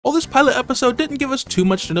While this pilot episode didn't give us too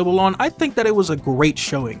much to nibble on, I think that it was a great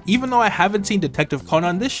showing. Even though I haven't seen Detective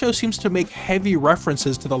Conan, this show seems to make heavy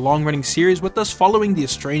references to the long-running series, with us following the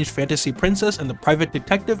estranged fantasy princess and the private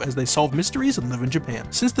detective as they solve mysteries and live in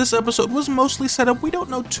Japan. Since this episode was mostly set up, we don't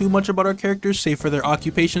know too much about our characters save for their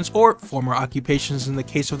occupations, or former occupations in the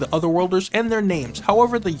case of the Otherworlders, and their names.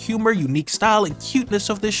 However, the humor, unique style, and cuteness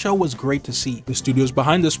of this show was great to see. The studios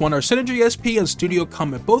behind this one are Synergy SP and Studio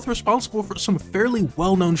Comet, both responsible for some fairly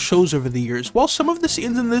well-known shows over the years. While some of the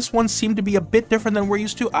scenes in this one seem to be a bit different than we're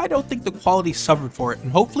used to, I don't think the quality suffered for it, and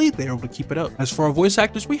hopefully they're able to keep it up. As for our voice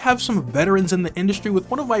actors, we have some veterans in the industry, with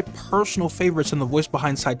one of my personal favorites in the voice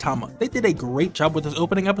behind Saitama. They did a great job with this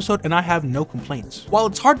opening episode, and I have no complaints. While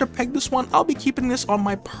it's hard to peg this one, I'll be keeping this on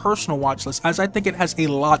my personal watch list, as I think it has a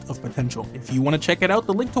lot of potential. If you want to check it out,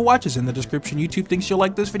 the link to watch is in the description. YouTube thinks you'll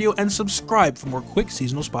like this video, and subscribe for more quick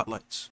seasonal spotlights.